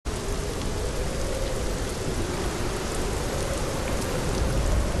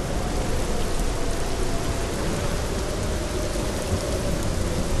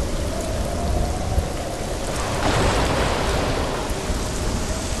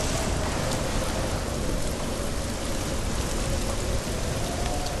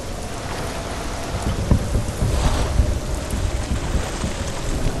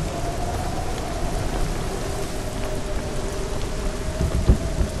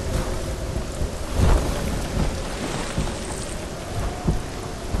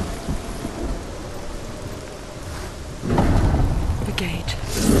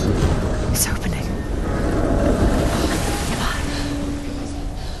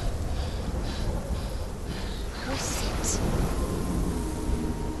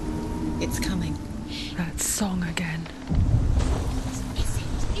It's coming. That song again. Is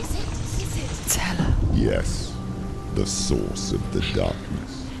it? Tell her. Yes, the source of the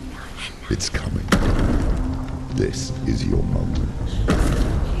darkness. It's coming. This is your moment.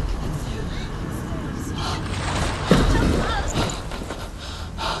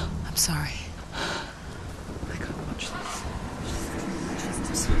 I'm sorry. I can't watch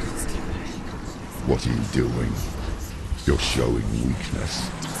this. What are you doing? You're showing weakness.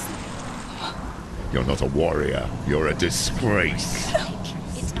 You're not a warrior. You're a disgrace.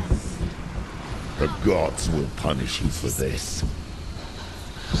 The gods will punish you for this.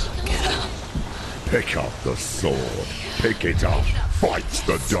 Pick up the sword. Pick it up. Fight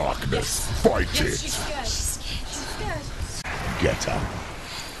the darkness. Fight it. Get up.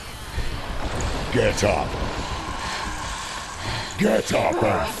 Get up. Get up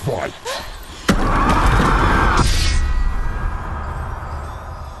and fight.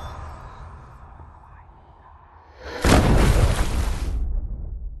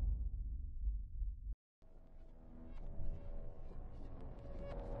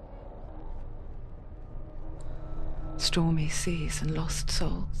 Stormy seas and lost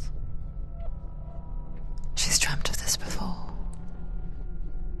souls. She's dreamt of this before.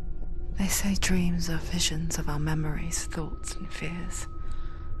 They say dreams are visions of our memories, thoughts and fears,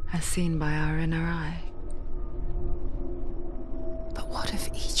 as seen by our inner eye. But what if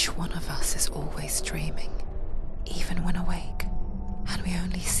each one of us is always dreaming, even when awake, and we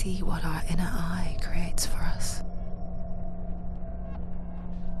only see what our inner eye creates for us?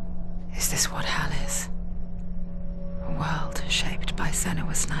 Is this what hell is? A world shaped by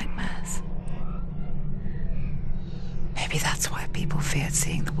Senua's nightmares. Maybe that's why people feared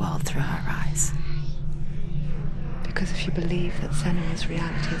seeing the world through her eyes. Because if you believe that Senua's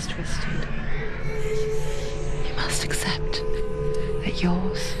reality is twisted, you must accept that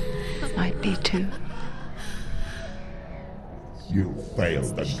yours might be too. You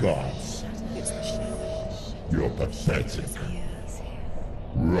failed the gods. You're pathetic.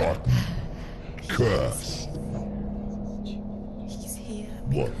 Rotten. Cursed.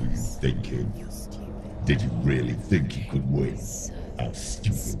 What were you thinking? Did you really think you could win? How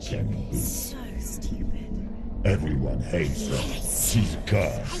stupid can you be? So stupid. Everyone hates her. She's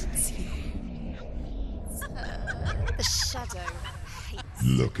cursed. The shadow hates.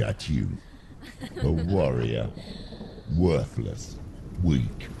 Look at you. A warrior. Worthless.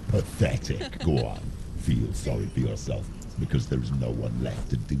 Weak. Pathetic. Go on. Feel sorry for yourself, because there is no one left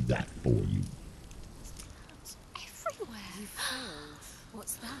to do that for you. Everywhere. You failed.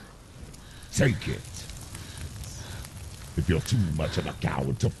 What's that? Take it. If you're too much of a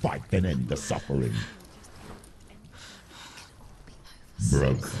coward to fight, then end the suffering.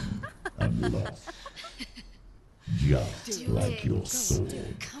 Broken and lost. Just like your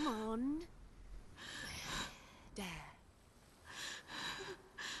sword. Come on. Dare.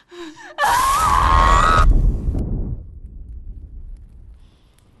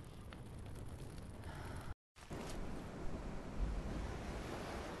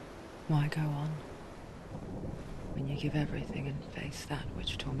 Why go on when you give everything and face that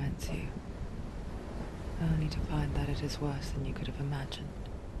which torments you, only to find that it is worse than you could have imagined?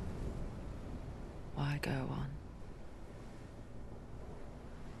 Why go on?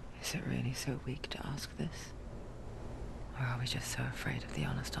 Is it really so weak to ask this? Or are we just so afraid of the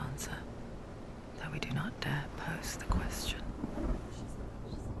honest answer that we do not dare pose the question?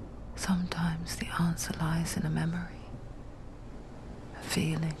 Sometimes the answer lies in a memory, a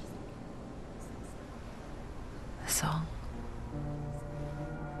feeling, a song.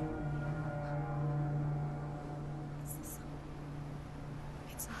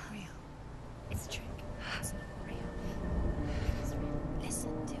 It's not real. It's a trick. It's not real. It's real.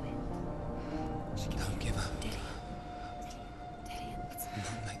 Listen to it. Don't give up. Dillian, it's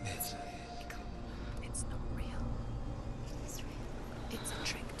Not like this. It's not real. It's real. It's a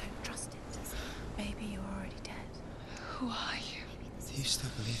trick. Don't trust it. Maybe you're already dead. Who are you? Maybe this Do you still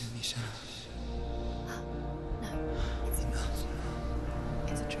believe in me, Senua? No. It's Enough.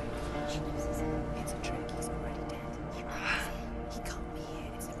 It's a trick. It's a trick. He's already dead. He can't be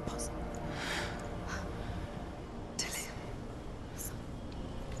here. It's impossible. Dillian.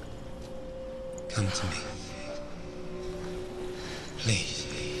 Come to me. Please.